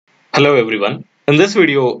Hello everyone. In this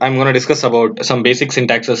video, I'm going to discuss about some basic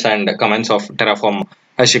syntaxes and commands of Terraform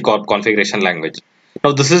Hashicorp configuration language.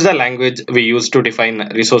 Now, this is the language we use to define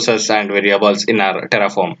resources and variables in our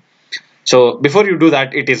Terraform. So before you do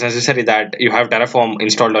that, it is necessary that you have Terraform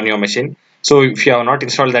installed on your machine. So if you have not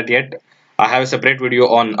installed that yet, I have a separate video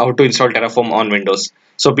on how to install Terraform on Windows.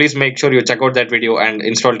 So please make sure you check out that video and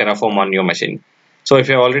install Terraform on your machine. So if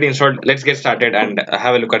you have already installed, let's get started and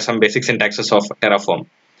have a look at some basic syntaxes of Terraform.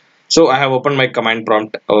 So I have opened my command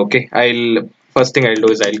prompt. Okay, I'll first thing I'll do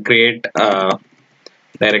is I'll create a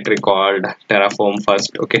directory called Terraform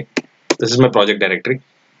first. Okay, this is my project directory,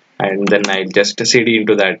 and then I'll just cd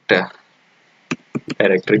into that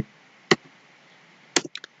directory.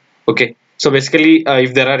 Okay, so basically,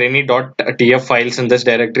 if there are any .tf files in this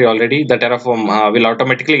directory already, the Terraform will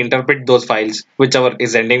automatically interpret those files, whichever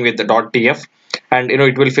is ending with .tf, and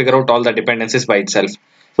it will figure out all the dependencies by itself.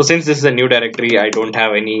 So since this is a new directory, I don't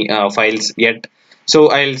have any files yet. So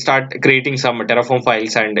I'll start creating some Terraform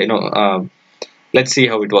files, and let's see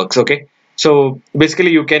how it works. Okay. So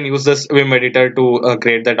basically, you can use this Vim editor to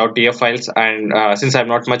create the .tf files, and since I'm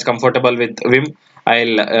not much comfortable with Vim,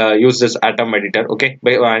 I'll use this Atom editor. Okay,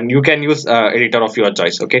 and you can use editor of your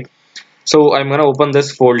choice. Okay, so I'm gonna open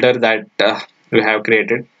this folder that we have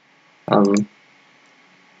created.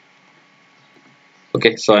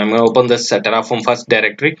 Okay, so I'm gonna open this Terraform first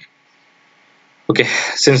directory. Okay,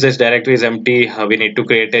 since this directory is empty, we need to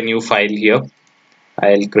create a new file here.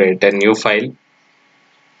 I'll create a new file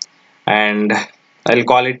and I'll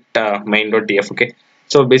call it main.tf. Okay,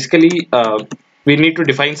 so basically we need to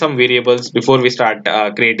define some variables before we start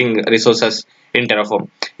creating resources in Terraform.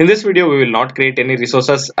 In this video, we will not create any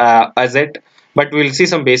resources as yet, but we'll see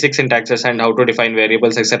some basic syntaxes and how to define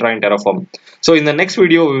variables, etc. in Terraform. So in the next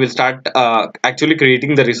video, we will start actually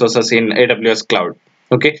creating the resources in AWS cloud.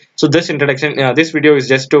 Okay, so this introduction, this video is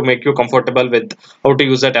just to make you comfortable with how to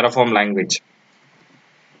use the Terraform language.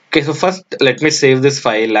 Okay, so first let me save this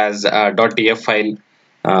file as a .tf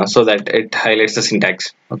file so that it highlights the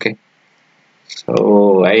syntax. Okay,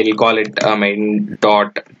 so I'll call it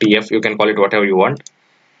main.tf. You can call it whatever you want.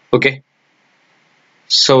 Okay,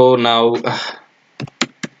 so now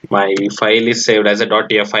my file is saved as a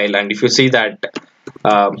 .tf file, and if you see that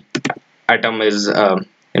uh, Atom is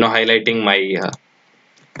highlighting my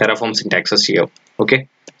Terraform syntaxes here. Okay,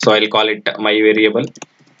 so I'll call it my variable,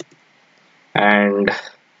 and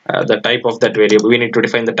the type of that variable, we need to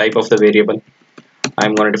define the type of the variable.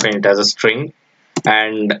 I'm going to define it as a string,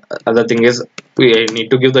 and other thing is we need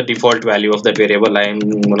to give the default value of that variable. I'm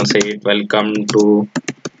going to say it welcome to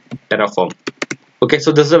Terraform. Okay,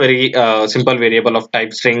 so this is a very simple variable of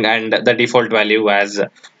type string, and the default value as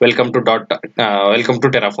welcome to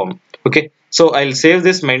Terraform. Okay, so I'll save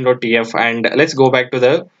this main.tf and let's go back to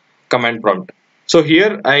the command prompt. So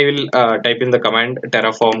here I will type in the command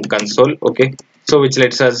Terraform Console. Okay, so which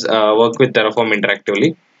lets us work with Terraform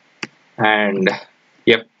interactively. And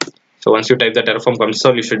yep, so once you type the Terraform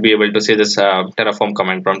Console, you should be able to see this Terraform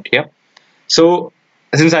command prompt here. So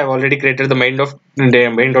since I've already created the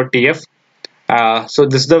main.tf, so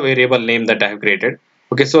this is the variable name that I have created.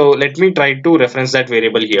 Okay, so let me try to reference that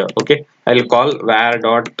variable here. Okay, I'll call var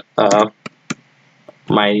dot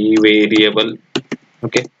my variable.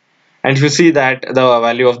 Okay, and if you see that the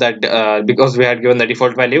value of that because we had given the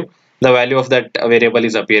default value, the value of that variable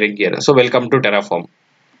is appearing here. So welcome to Terraform.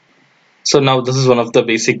 So now this is one of the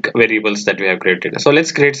basic variables that we have created. So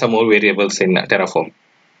let's create some more variables in Terraform.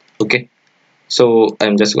 Okay, so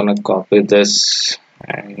I'm just gonna copy this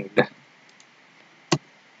and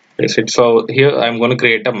paste it. So here I'm going to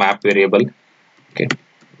create a map variable. Okay,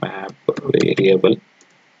 map variable,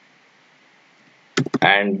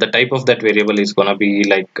 and the type of that variable is going to be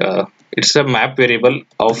like it's a map variable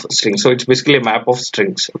of strings. So it's basically a map of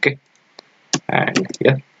strings. Okay, and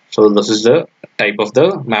yeah, so this is the type of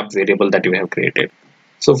the map variable that we have created.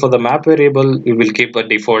 So for the map variable, we will keep a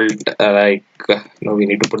default we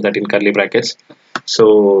need to put that in curly brackets.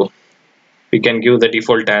 So we can give the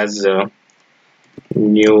default as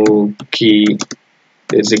new key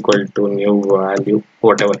is equal to new value,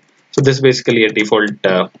 whatever. So this is basically a default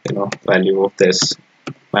value of this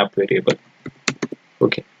map variable.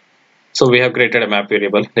 Okay, so we have created a map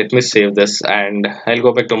variable. Let me save this and I'll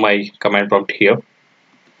go back to my command prompt here.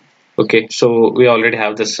 Okay, so we already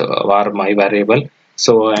have this var my variable.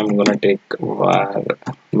 So I'm gonna take var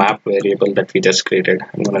map variable that we just created.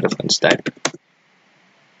 I'm gonna reference that.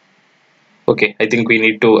 Okay, I think we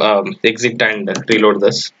need to exit and reload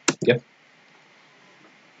this. Yeah.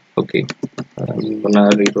 Okay, I'm gonna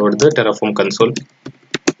reload the Terraform console.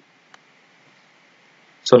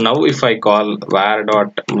 So now if I call var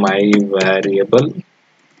dot my variable,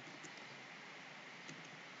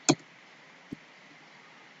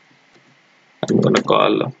 I'm gonna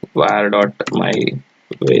call var dot my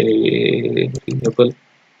variable.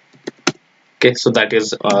 Okay, so that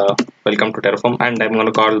is welcome to Terraform, and I'm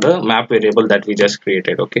gonna call the map variable that we just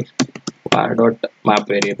created. Okay, var dot map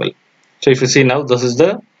variable. So if you see now, this is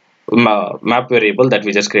the map variable that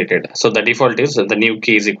we just created. So the default is the new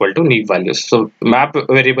key is equal to new values. So map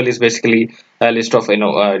variable is basically a list of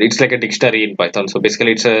it's like a dictionary in Python. So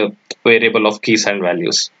basically it's a variable of keys and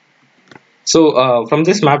values. So from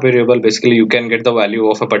this map variable, basically you can get the value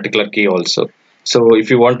of a particular key also. So if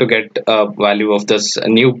you want to get a value of this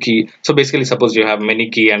new key, so basically suppose you have many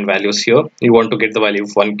key and values here, you want to get the value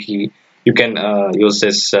of one key, you can use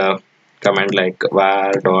this command like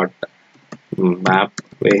var dot map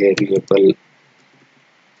variable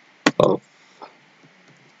of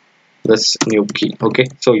this new key. Okay,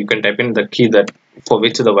 so you can type in the key that for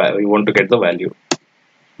which the you want to get the value.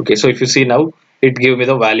 Okay, so if you see now, it gave me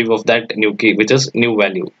the value of that new key, which is new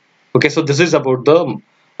value. Okay, so this is about the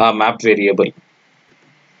map variable.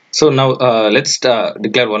 So now let's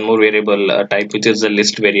declare one more variable type, which is the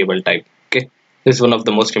list variable type. Okay, this is one of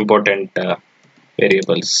the most important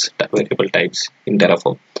variable types in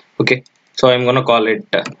Terraform. Okay, so I'm gonna call it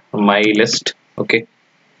my list. Okay,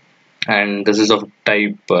 and this is of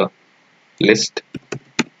type list.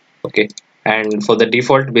 Okay, and for the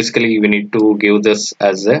default, basically we need to give this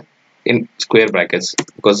as a in square brackets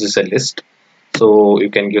because it's a list. So you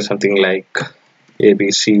can give something like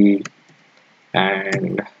ABC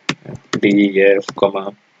and DEF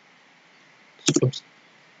comma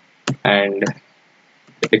and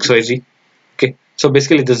XYZ. Okay, so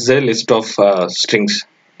basically this is a list of strings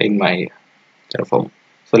in my Terraform.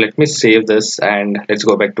 So let me save this and let's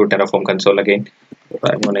go back to Terraform console again.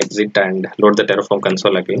 I'm gonna exit and load the Terraform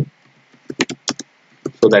console again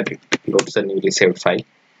so that it loads the newly saved file.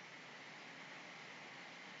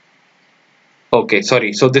 Okay,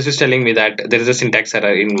 sorry. So this is telling me that there is a syntax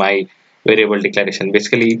error in my variable declaration.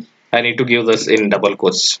 Basically, I need to give this in double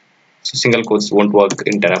quotes. So single quotes won't work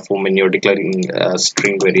in Terraform when you're declaring a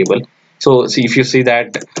string variable. So see, if you see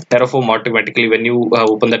that Terraform automatically, when you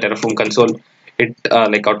open the Terraform console, it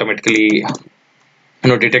like automatically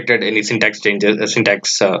detected any syntax changes,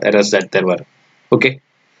 errors that there were. Okay,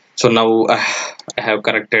 so now I have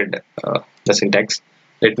corrected the syntax.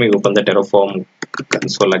 Let me open the Terraform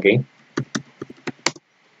console again.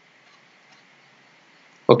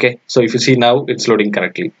 Okay, so if you see now, it's loading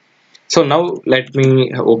correctly. So now let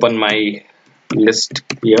me open my list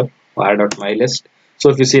here, var.my list.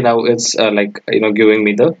 So if you see now, it's giving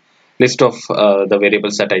me the list of the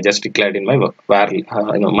variables that I just declared in my var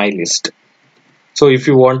my list. So if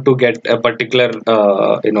you want to get a particular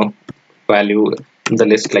value in the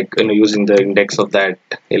list, like using the index of that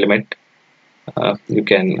element, you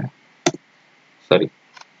can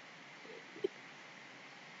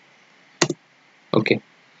okay.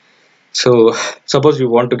 So suppose you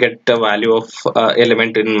want to get the value of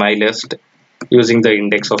element in my list using the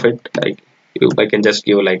index of it. I can just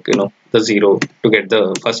give the 0 to get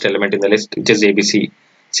the first element in the list, which is ABC.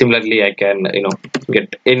 Similarly, I can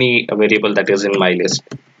get any variable that is in my list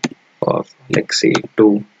of let's say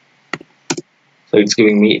 2. So it's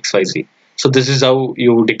giving me XYZ. So this is how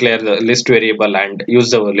you declare the list variable and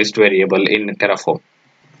use the list variable in Terraform.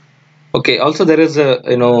 Okay, also there is a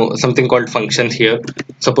something called functions here.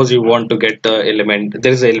 Suppose you want to get the element,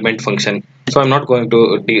 there is an element function. So I'm not going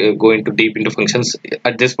to go into deep into functions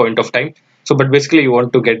at this point of time. So but basically you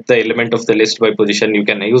want to get the element of the list by position, you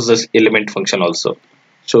can use this element function also.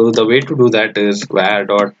 So the way to do that is var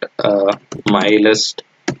dot my list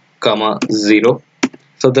comma 0.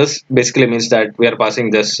 So this basically means that we are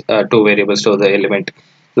passing this two variables to the element.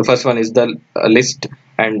 The first one is the list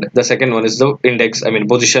and the second one is the index, I mean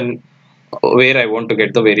position, where I want to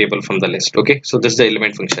get the variable from the list. Okay, so this is the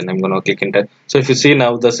element function. I'm going to click enter. So if you see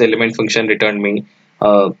now, this element function returned me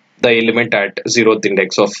the element at 0th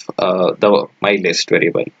index of the my list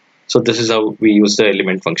variable. So this is how we use the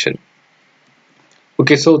element function.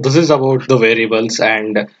 Okay, so this is about the variables,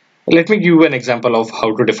 and let me give you an example of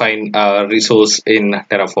how to define a resource in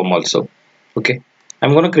Terraform also. Okay,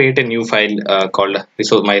 I'm going to create a new file called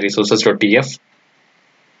my resources.tf.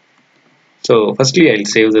 So firstly, I'll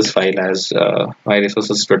save this file as my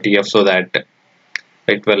resources.tf so that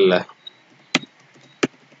it will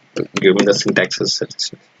give me the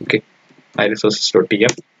syntaxes. Okay, my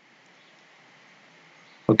resources.tf.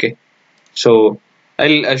 Okay, so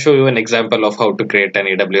I'll show you an example of how to create an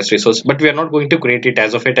AWS resource, but we are not going to create it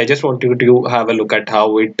as of it. I just want you to have a look at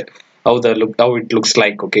how it looks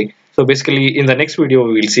like. Okay, so basically in the next video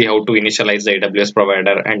we will see how to initialize the AWS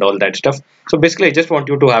provider and all that stuff. So basically I just want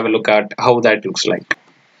you to have a look at how that looks like.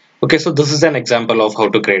 Okay, so this is an example of how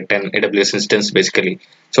to create an AWS instance basically.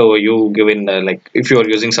 So you give in like if you are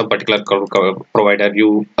using some particular provider,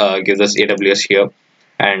 you give this AWS here,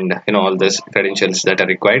 and all these credentials that are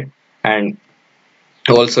required, and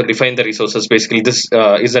also define the resources. Basically, this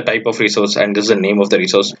is the type of resource, and this is the name of the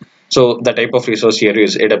resource. So the type of resource here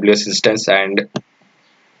is AWS instance, and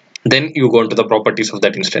then you go into the properties of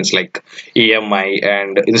that instance like AMI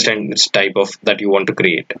and instance type of that you want to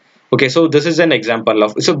create. Okay, so this is an example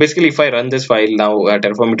of, so basically if I run this file now,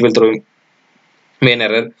 Terraform, it will throw me an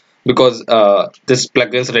error because this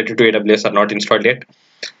plugins related to AWS are not installed yet.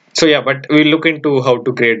 So yeah, but we'll look into how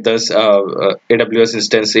to create this AWS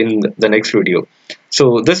instance in the next video.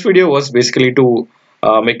 So this video was basically to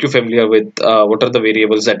make you familiar with what are the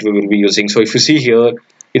variables that we will be using. So if you see here,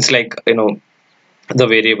 it's like the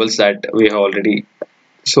variables that we have already.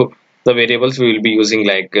 So the variables we will be using,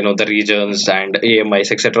 like the regions and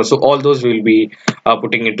AMIs, etc. So all those we will be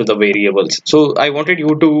putting into the variables. So I wanted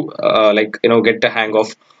you to like get the hang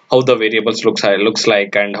of how the variables looks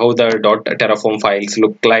like, and how the .terraform files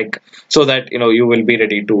look like, so that you will be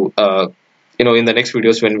ready to in the next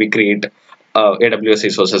videos when we create AWS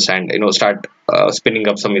resources and start spinning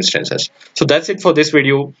up some instances. So that's it for this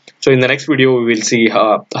video. So in the next video we will see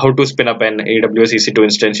how to spin up an AWS EC2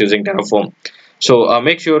 instance using Terraform. So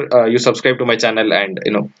make sure you subscribe to my channel,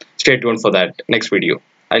 and stay tuned for that next video.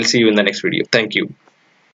 I'll see you in the next video. Thank you.